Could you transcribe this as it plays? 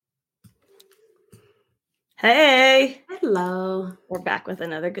Hey, Hello. we're back with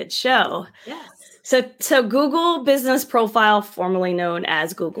another good show. Yes. So Google Business Profile, formerly known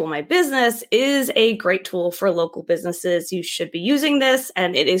as Google My Business, is a great tool for local businesses. You should be using this,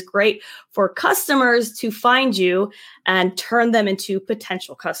 and it is great for customers to find you and turn them into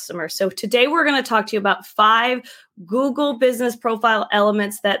potential customers. So today we're going to talk to you about 5 Google Business Profile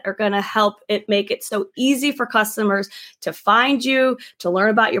elements that are going to help it make it so easy for customers to find you, to learn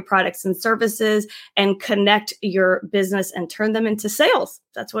about your products and services, and connect your business and turn them into sales.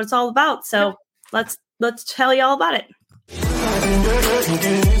 That's what it's all about. So let's tell you all about it.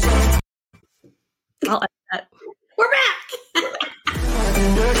 I'll edit that. We're back.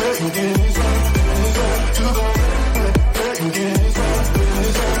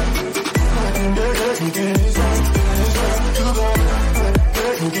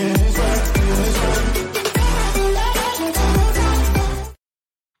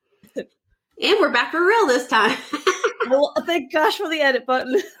 And we're back for real this time. Well, thank gosh for the edit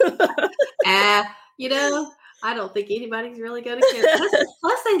button. I don't think anybody's really going to care.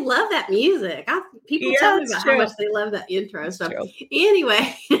 Plus, they love that music. People tell me about how much they love that intro. So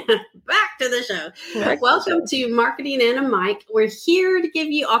anyway, back to the show. Welcome to Marketing and a Mic. We're here to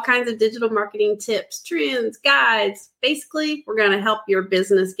give you all kinds of digital marketing tips, trends, guides. Basically, we're going to help your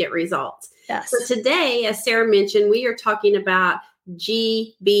business get results. Yes. So today, as Sarah mentioned, we are talking about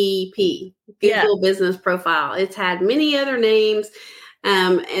GBP, Google Business Profile. It's had many other names,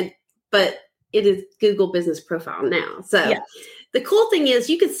 but it is Google Business Profile now. So the cool thing is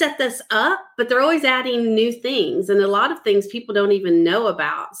you can set this up, but they're always adding new things and a lot of things people don't even know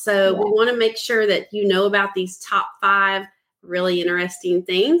about. So we want to make sure that you know about these top 5 really interesting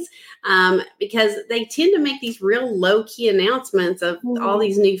things because they tend to make these real low-key announcements of all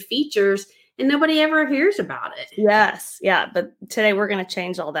these new features and nobody ever hears about it. Yes. Yeah. But today we're going to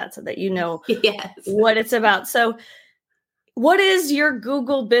change all that so that you know what it's about. So what is your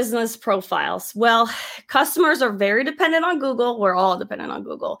Google Business Profiles? Well, customers are very dependent on Google. We're all dependent on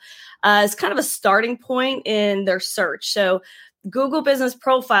Google. It's kind of a starting point in their search. So Google Business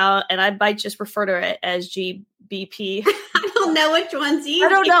Profile, and I might just refer to it as GBP. I don't know which one's easy. I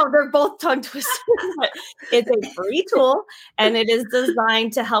don't know. They're both tongue twisters. It's a free tool, and it is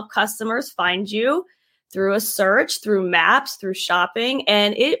designed to help customers find you through a search, through maps, through shopping.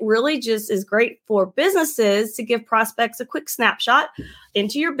 And it really just is great for businesses to give prospects a quick snapshot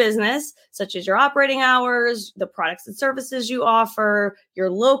into your business, such as your operating hours, the products and services you offer,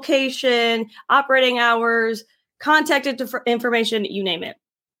 your location, operating hours, contact information, you name it.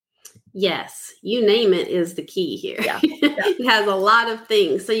 Yes, you name it is the key here. It has a lot of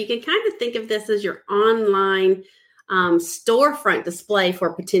things. So you can kind of think of this as your online storefront display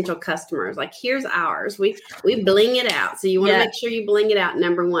for potential customers. Like here's ours. We bling it out. So you want to make sure you bling it out,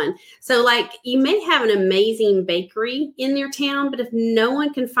 number one. So like you may have an amazing bakery in your town, but if no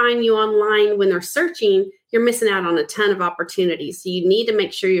one can find you online when they're searching, you're missing out on a ton of opportunities. So you need to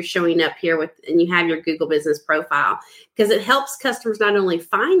make sure you're showing up here and you have your Google Business Profile because it helps customers not only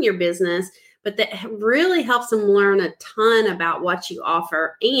find your business, but that really helps them learn a ton about what you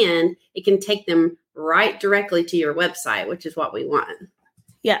offer, and it can take them right directly to your website, which is what we want.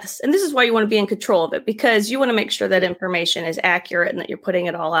 Yes. And this is why you want to be in control of it, because you want to make sure that information is accurate and that you're putting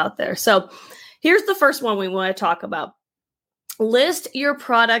it all out there. So here's the first one we want to talk about. List your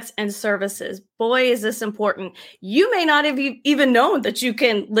products and services. Boy, is this important. You may not have even known that you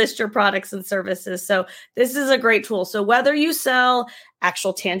can list your products and services. So this is a great tool. So whether you sell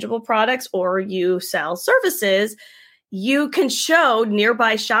actual tangible products or you sell services, you can show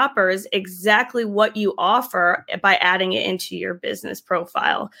nearby shoppers exactly what you offer by adding it into your business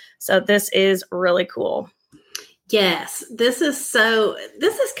profile. So this is really cool. Yes, this is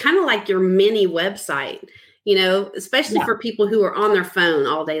kind of like your mini website, especially for people who are on their phone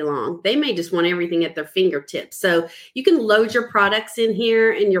all day long. They may just want everything at their fingertips. So you can load your products in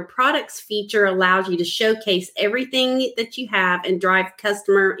here, and your products feature allows you to showcase everything that you have and drive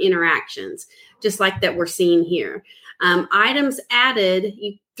customer interactions, just like that we're seeing here. Items added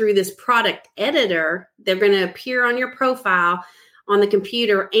through this product editor, they're going to appear on your profile on the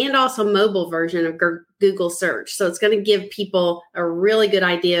computer and also mobile version of Google search. So it's going to give people a really good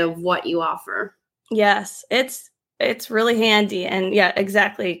idea of what you offer. Yes, it's really handy. And yeah,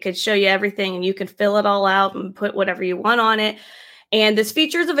 exactly. It could show you everything and you can fill it all out and put whatever you want on it. And this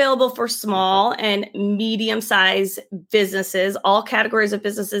feature is available for small and medium-sized businesses, all categories of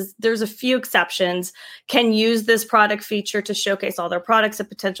businesses. There's a few exceptions, can use this product feature to showcase all their products to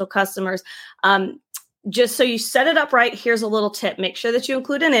potential customers. just so you set it up right, here's a little tip. Make sure that you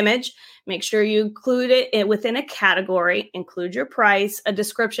include an image. Make sure you include it within a category, include your price, a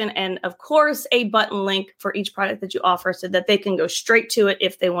description, and of course, a button link for each product that you offer so that they can go straight to it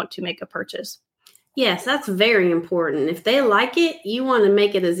if they want to make a purchase. Yes, that's very important. If they like it, you want to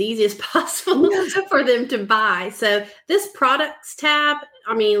make it as easy as possible for them to buy. So this products tab,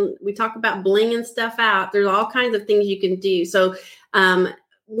 I mean, we talk about blinging stuff out. There's all kinds of things you can do. So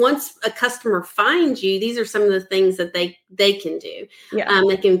once a customer finds you, these are some of the things that they can do. Yeah.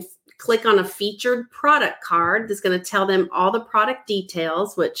 They can click on a featured product card that's going to tell them all the product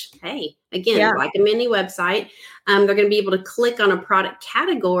details, which, hey, again, like a mini website. They're going to be able to click on a product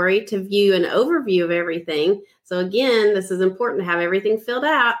category to view an overview of everything. So again, this is important to have everything filled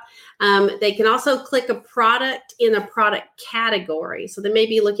out. They can also click a product in a product category. So they may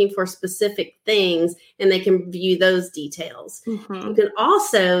be looking for specific things and they can view those details. Mm-hmm. You can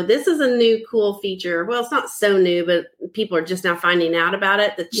also, this is a new cool feature. Well, it's not so new, but people are just now finding out about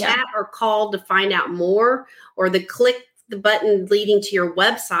it. The chat or call to find out more, or the click the button leading to your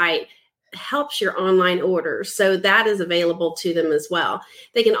website helps your online orders. So that is available to them as well.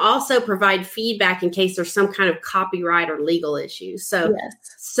 They can also provide feedback in case there's some kind of copyright or legal issues. So,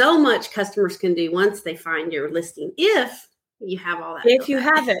 so much customers can do once they find your listing, if you have all that. If you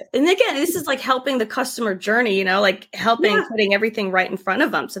have it. And again, this is like helping the customer journey, you know, like helping putting everything right in front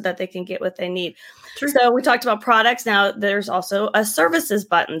of them so that they can get what they need. True. So we talked about products. Now there's also a services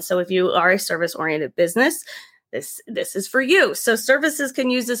button. So if you are a service-oriented business, this is for you. So services can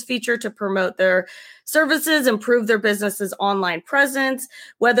use this feature to promote their services, improve their business's online presence,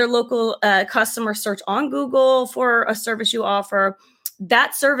 whether local customers search on Google for a service you offer.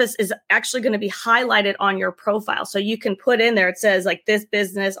 That service is actually going to be highlighted on your profile. So you can put in there, it says like this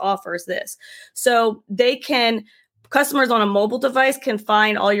business offers this. So customers on a mobile device can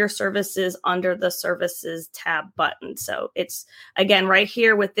find all your services under the services tab button. So it's, again, right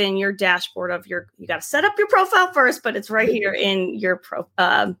here within your dashboard you got to set up your profile first, but it's right here in your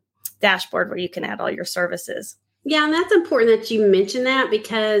dashboard where you can add all your services. Yeah, and that's important that you mention that,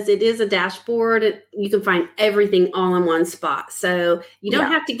 because it is a dashboard. You can find everything all in one spot. So you don't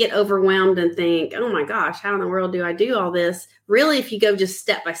have to get overwhelmed and think, oh my gosh, how in the world do I do all this? Really, if you go just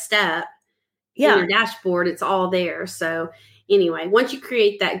step by step, in your dashboard, it's all there. So anyway, once you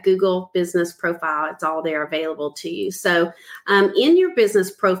create that Google business profile, it's all there available to you. So in your business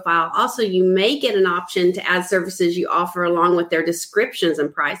profile, also, you may get an option to add services you offer along with their descriptions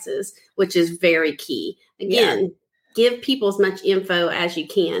and prices, which is very key. Again, give people as much info as you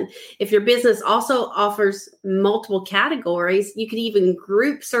can. If your business also offers multiple categories, you could even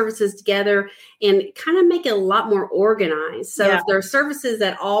group services together and kind of make it a lot more organized. So if there are services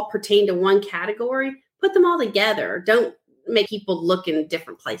that all pertain to one category, put them all together. Don't make people look in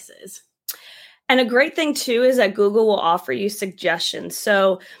different places. And a great thing too is that Google will offer you suggestions.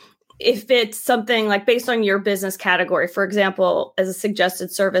 So if it's something like based on your business category, for example, as a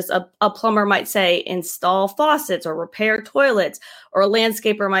suggested service, a plumber might say install faucets or repair toilets, or a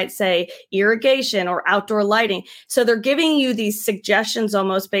landscaper might say irrigation or outdoor lighting. So they're giving you these suggestions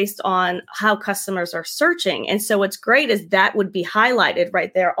almost based on how customers are searching. And so what's great is that would be highlighted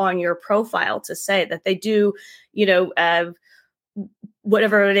right there on your profile to say that they do,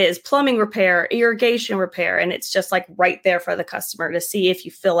 whatever it is, plumbing repair, irrigation repair. And it's just like right there for the customer to see if you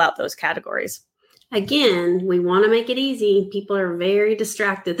fill out those categories. Again, we want to make it easy. People are very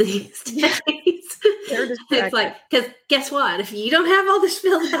distracted these days. They're distracted. It's like, because guess what? If you don't have all this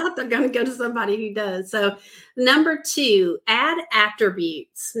filled out, they're going to go to somebody who does. So number 2, add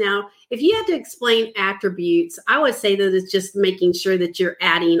attributes. Now, if you had to explain attributes, I would say that it's just making sure that you're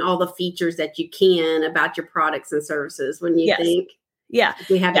adding all the features that you can about your products and services. When you think,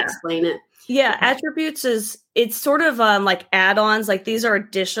 we have to explain it. Yeah, attributes it's sort of like add-ons. Like these are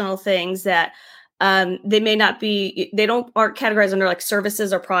additional things that they may not be, aren't categorized under like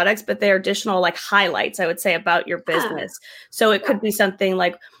services or products, but they're additional like highlights, I would say, about your business. So it could be something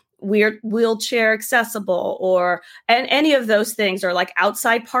like wheelchair accessible and any of those things, or like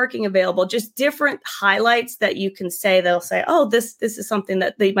outside parking available, just different highlights that you can say. They'll say, oh, this is something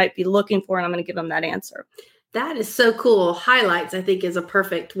that they might be looking for, and I'm going to give them that answer. That is so cool. Highlights, I think, is a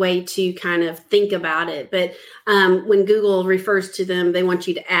perfect way to kind of think about it. But when Google refers to them, they want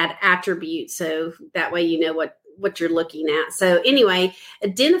you to add attributes. So that way you know what you're looking at. So anyway,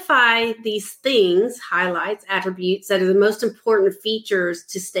 identify these things, highlights, attributes, that are the most important features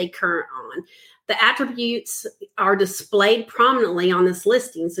to stay current on. The attributes are displayed prominently on this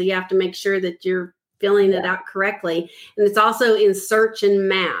listing. So you have to make sure that you're filling it out correctly. And it's also in search and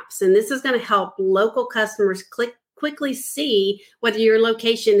maps. And this is going to help local customers click quickly see whether your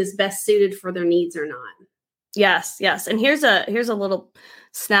location is best suited for their needs or not. Yes. And here's a little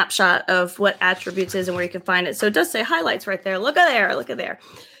snapshot of what attributes is and where you can find it. So it does say highlights right there. Look at there.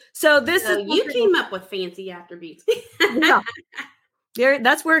 So this is you came up with fancy attributes. Yeah.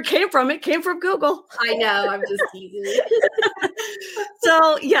 That's where it came from. It came from Google. I know. I'm just teasing you.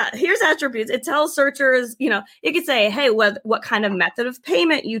 So yeah, here's attributes. It tells searchers, it could say, hey, what kind of method of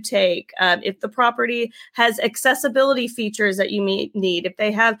payment you take, if the property has accessibility features that you need, if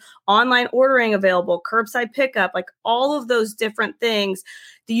they have online ordering available, curbside pickup, like all of those different things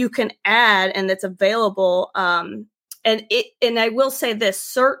that you can add and that's available. And I will say this,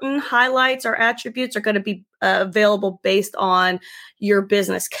 certain highlights or attributes are going to be available based on your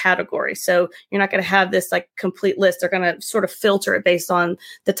business category. So you're not going to have this like complete list. They're going to sort of filter it based on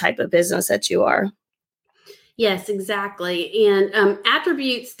the type of business that you are. Yes, exactly. And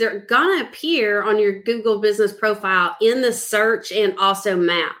attributes, they're going to appear on your Google business profile in the search and also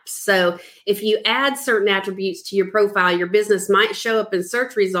maps. So if you add certain attributes to your profile, your business might show up in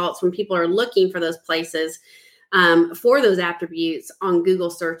search results when people are looking for those places. For those attributes on Google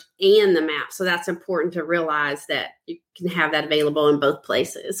search and the map. So that's important to realize that you can have that available in both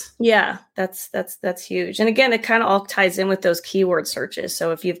places. Yeah, that's huge. And again, it kind of all ties in with those keyword searches.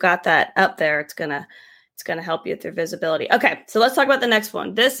 So if you've got that up there, it's gonna help you with your visibility. Okay, so let's talk about the next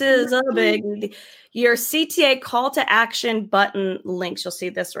one. This is a big, your CTA call to action button links. You'll see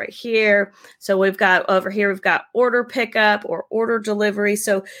this right here. So we've got order pickup or order delivery.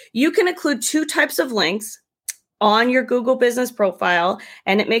 So you can include two types of links on your Google business profile,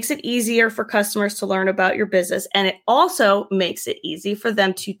 and it makes it easier for customers to learn about your business. And it also makes it easy for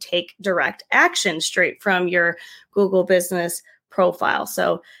them to take direct action straight from your Google business profile.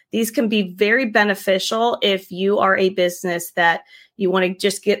 So these can be very beneficial if you are a business that you want to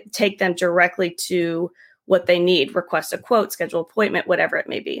just take them directly to what they need, request a quote, schedule appointment, whatever it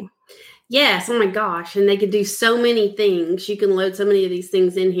may be. Yes. Oh my gosh. And they can do so many things. You can load so many of these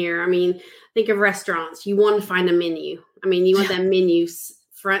things in here. I mean, think of restaurants. You want to find a menu. I mean, you want that menu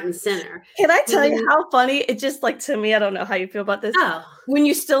front and center. Can I tell you how funny it just like to me? I don't know how you feel about this. Oh. When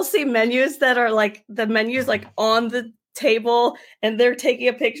you still see menus that are like the menus like on the table and they're taking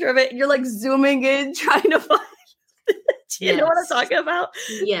a picture of it, and you're like zooming in trying to find it. Do you know what I'm talking about?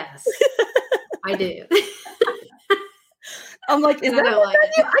 Yes, I do. I'm like, is that a menu?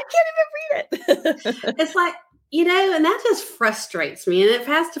 I can't even read it. It's like, and that just frustrates me, and it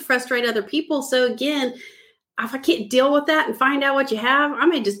has to frustrate other people. So again, if I can't deal with that and find out what you have, I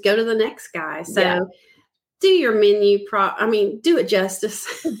may just go to the next guy. So do your menu do it justice.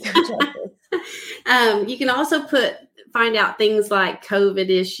 You can also find out things like COVID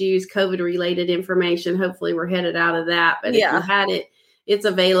issues, COVID related information. Hopefully we're headed out of that, but if you had it, it's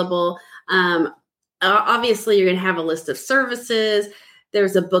available. Obviously you're going to have a list of services.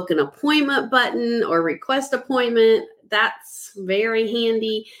 There's a book an appointment button or request appointment. That's very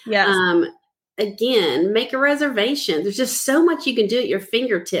handy. Yes. Again, make a reservation. There's just so much you can do at your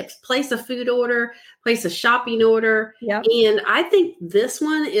fingertips. Place a food order, place a shopping order. Yep. And I think this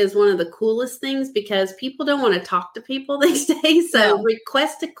one is one of the coolest things because people don't want to talk to people these days. So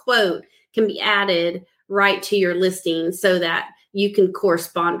request a quote can be added right to your listing so that you can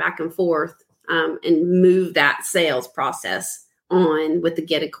correspond back and forth and move that sales process on with the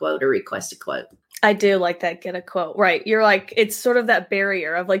get a quote or request a quote. I do like that get a quote. Right. You're like, it's sort of that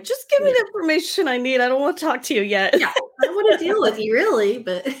barrier of like, just give me the information I need. I don't want to talk to you yet. Yeah, I don't want to deal with you really,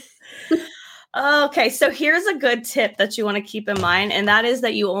 but. Okay. So here's a good tip that you want to keep in mind. And that is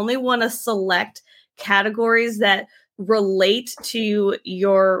that you only want to select categories that relate to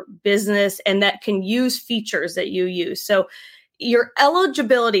your business and that can use features that you use. So your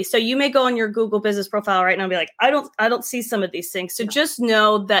eligibility. So you may go on your Google business profile right now and be like, I don't see some of these things. So just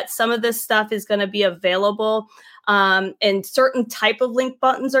know that some of this stuff is going to be available. And certain type of link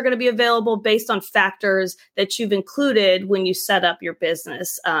buttons are going to be available based on factors that you've included when you set up your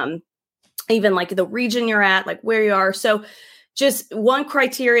business. Even like the region you're at, like where you are. So just one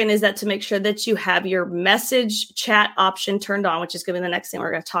criterion is that to make sure that you have your message chat option turned on, which is going to be the next thing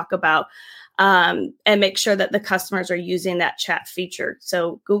we're going to talk about. And make sure that the customers are using that chat feature.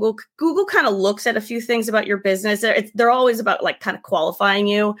 So Google kind of looks at a few things about your business. They're always about like kind of qualifying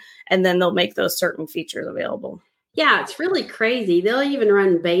you, and then they'll make those certain features available. Yeah, it's really crazy. They'll even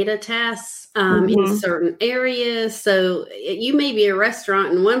run beta tests in certain areas. So you may be a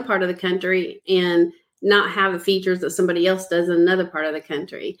restaurant in one part of the country and not have the features that somebody else does in another part of the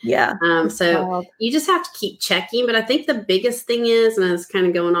country. Yeah. So you just have to keep checking. But I think the biggest thing is, and I was kind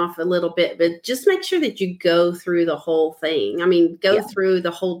of going off a little bit, but just make sure that you go through the whole thing. I mean, go through the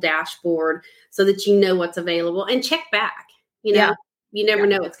whole dashboard so that you know what's available and check back. You know, you never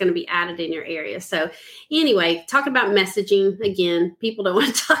know what's going to be added in your area. So anyway, talk about messaging again. People don't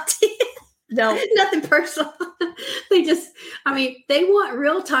want to talk to you. No, nothing personal. They want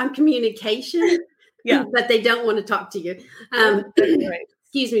real-time communication. Yeah, but they don't want to talk to you. Right.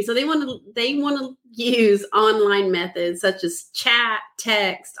 Excuse me. So they want to use online methods such as chat,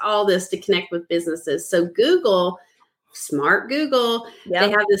 text, all this to connect with businesses. So Google, smart Google,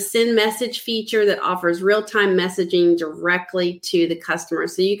 they have the send message feature that offers real-time messaging directly to the customer.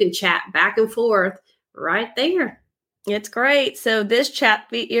 So you can chat back and forth right there. It's great. So this chat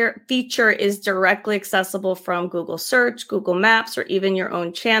feature is directly accessible from Google Search, Google Maps, or even your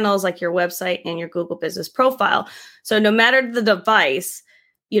own channels like your website and your Google Business Profile. So no matter the device,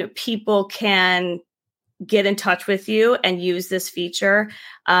 people can get in touch with you and use this feature.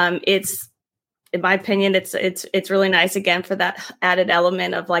 It's, in my opinion, it's really nice again for that added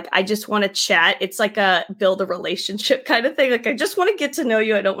element of like, I just want to chat. It's like a build a relationship kind of thing. Like, I just want to get to know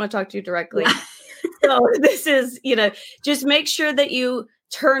you. I don't want to talk to you directly. So this is, just make sure that you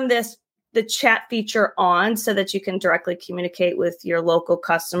turn the chat feature on so that you can directly communicate with your local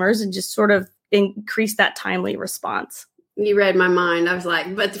customers and just sort of increase that timely response. You read my mind. I was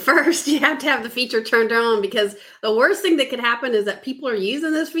like, but first you have to have the feature turned on, because the worst thing that could happen is that people are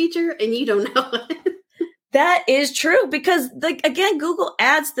using this feature and you don't know it. That is true, because again, Google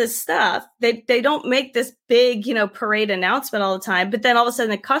adds this stuff. They don't make this big, parade announcement all the time, but then all of a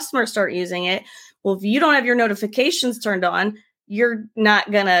sudden the customers start using it. Well, if you don't have your notifications turned on, you're not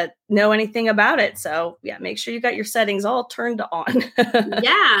going to know anything about it. So make sure you got your settings all turned on.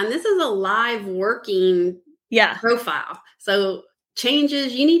 And this is a live working profile. So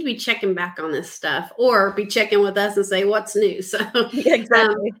changes, you need to be checking back on this stuff, or be checking with us and say, what's new? So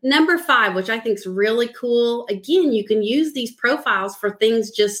exactly. Number 5, which I think is really cool. Again, you can use these profiles for things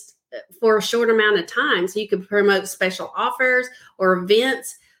just for a short amount of time. So you can promote special offers or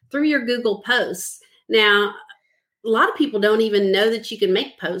events through your Google posts. Now, a lot of people don't even know that you can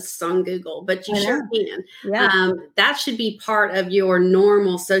make posts on Google, but you sure can. Yeah. That should be part of your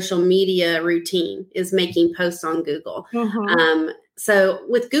normal social media routine, is making posts on Google. Mm-hmm. So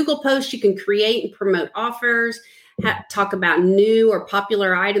with Google Posts, you can create and promote offers, talk about new or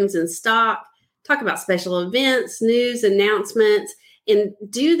popular items in stock, talk about special events, news, announcements, and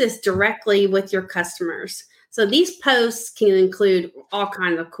do this directly with your customers. So these posts can include all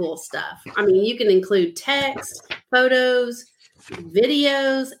kinds of cool stuff. I mean, you can include text, photos,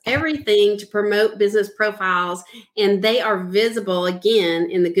 videos, everything to promote business profiles. And they are visible,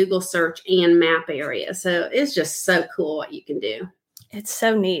 again, in the Google search and map area. So it's just so cool what you can do. It's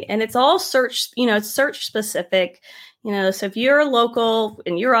so neat. And it's all search, it's search specific. So if you're local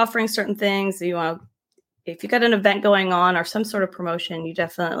and you're offering certain things, if you got an event going on or some sort of promotion, you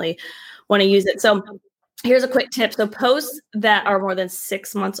definitely want to use it. So here's a quick tip. So posts that are more than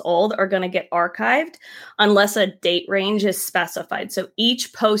 6 months old are going to get archived unless a date range is specified. So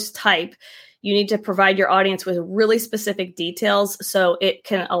each post type, you need to provide your audience with really specific details so it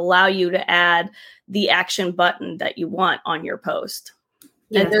can allow you to add the action button that you want on your post.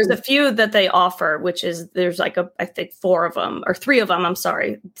 Yes. And there's a few that they offer, which is there's I think 3 of them,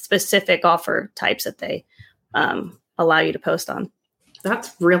 specific offer types that they allow you to post on.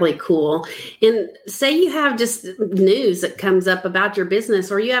 That's really cool. And say you have just news that comes up about your business,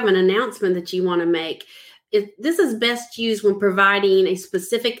 or you have an announcement that you want to make. This is best used when providing a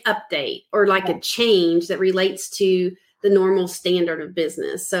specific update or like a change that relates to the normal standard of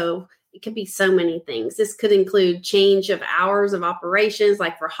business. So it could be so many things. This could include change of hours of operations,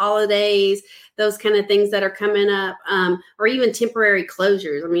 like for holidays, those kind of things that are coming up, or even temporary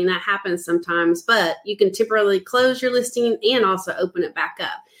closures. I mean, that happens sometimes, but you can temporarily close your listing and also open it back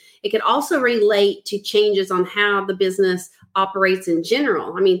up. It could also relate to changes on how the business operates in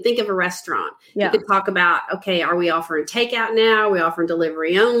general. I mean, think of a restaurant. Yeah. You could talk about, okay, are we offering takeout now? Are we offering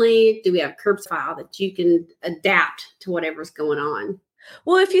delivery only? Do we have curbside that you can adapt to whatever's going on?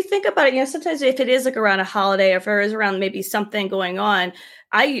 Well, if you think about it, sometimes if it is like around a holiday, or if there is around maybe something going on,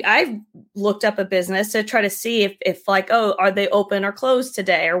 I've looked up a business to try to see if like, oh, are they open or closed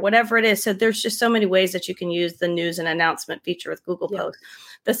today or whatever it is. So there's just so many ways that you can use the news and announcement feature with Google Posts.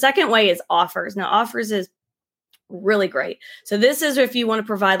 The second way is offers. Now, offers is really great. So this is if you want to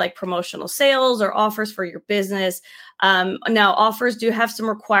provide like promotional sales or offers for your business. Now, offers do have some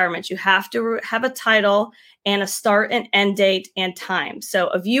requirements. You have to have a title and a start and end date and time. So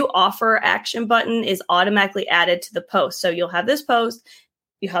a view offer action button is automatically added to the post. So you'll have this post,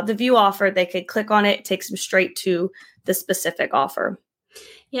 you have the view offer, they could click on it, it takes them straight to the specific offer.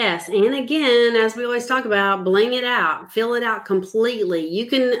 Yes. And again, as we always talk about, bling it out, fill it out completely. You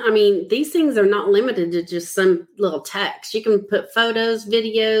can, these things are not limited to just some little text. You can put photos,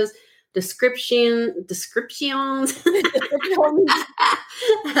 videos, descriptions,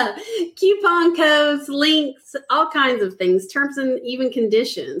 coupon codes, links, all kinds of things, terms and even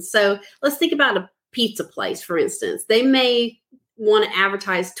conditions. So let's think about a pizza place, for instance. They may want to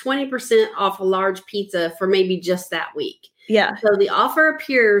advertise 20% off a large pizza for maybe just that week. Yeah. So the offer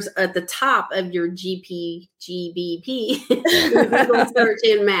appears at the top of your GBP Google search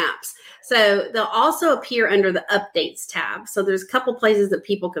and maps. So they'll also appear under the updates tab. So there's a couple places that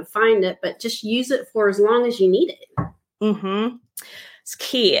people can find it, but just use it for as long as you need it. Mm-hmm. It's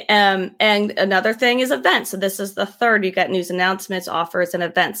key. And another thing is events. So this is the third. You got news announcements, offers, and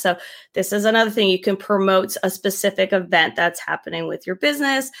events. So this is another thing. You can promote a specific event that's happening with your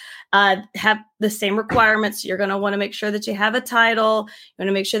business. Have the same requirements. You're going to want to make sure that you have a title. You want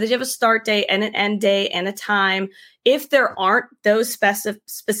to make sure that you have a start date and an end date and a time. If there aren't those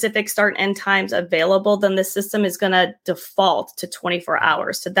specific start and end times available, then the system is going to default to 24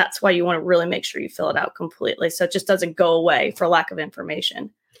 hours. So that's why you want to really make sure you fill it out completely, so it just doesn't go away for lack of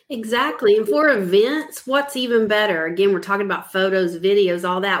information. Exactly. And for events, what's even better? Again, we're talking about photos, videos,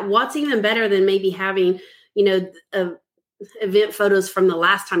 all that. What's even better than maybe having, event photos from the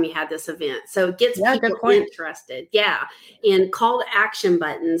last time you had this event? So it gets people interested. Yeah. And call to action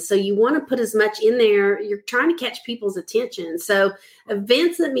buttons. So you want to put as much in there. You're trying to catch people's attention. So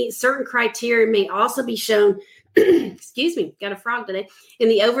events that meet certain criteria may also be shown, excuse me, got a frog today, in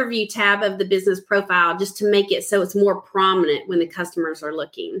the overview tab of the business profile, just to make it so it's more prominent when the customers are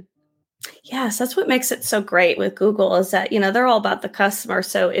looking. Yes, that's what makes it so great with Google, is that, they're all about the customer.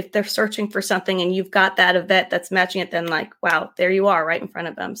 So if they're searching for something and you've got that event that's matching it, then wow, there you are right in front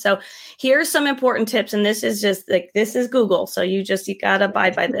of them. So here's some important tips. And this is just this is Google. So you got to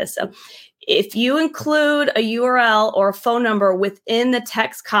abide by this. So if you include a URL or a phone number within the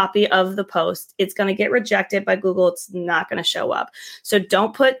text copy of the post, it's going to get rejected by Google. It's not going to show up. So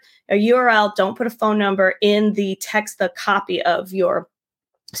don't put a URL, don't put a phone number in the copy of your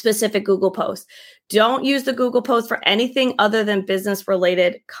specific Google post. Don't use the Google post for anything other than business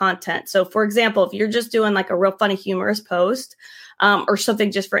related content. So for example, if you're just doing a real funny, humorous post or something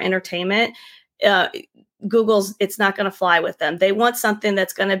just for entertainment, it's not going to fly with them. They want something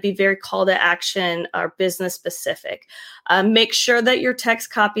that's going to be very call to action or business specific. Make sure that your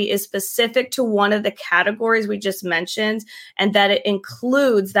text copy is specific to one of the categories we just mentioned, and that it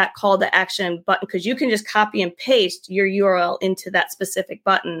includes that call to action button, because you can just copy and paste your URL into that specific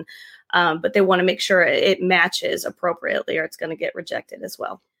button. But they want to make sure it matches appropriately, or it's going to get rejected as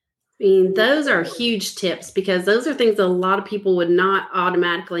well. Those are huge tips, because those are things that a lot of people would not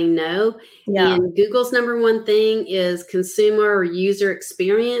automatically know. Yeah. And Google's number one thing is consumer or user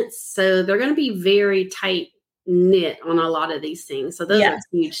experience. So they're going to be very tight knit on a lot of these things. So those are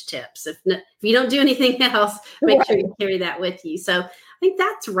huge tips. If you don't do anything else, make sure you carry that with you. So I think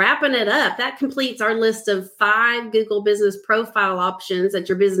that's wrapping it up. That completes our list of 5 Google Business Profile options that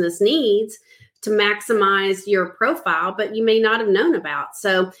your business needs to maximize your profile, but you may not have known about.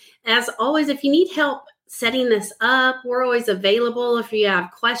 So as always, if you need help setting this up, we're always available. If you have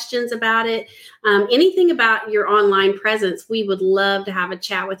questions about it, anything about your online presence, we would love to have a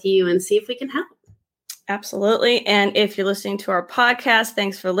chat with you and see if we can help. Absolutely. And if you're listening to our podcast,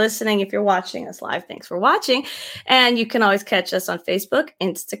 thanks for listening. If you're watching us live, thanks for watching. And you can always catch us on Facebook,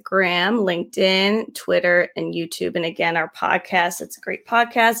 Instagram, LinkedIn, Twitter, and YouTube. And again, our podcast, it's a great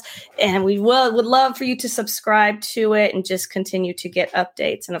podcast. And we would love for you to subscribe to it and just continue to get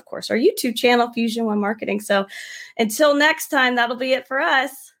updates. And of course, our YouTube channel, Fusion One Marketing. So until next time, that'll be it for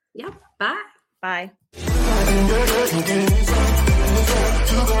us. Yeah. Bye. Bye.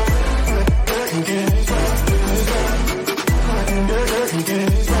 Again.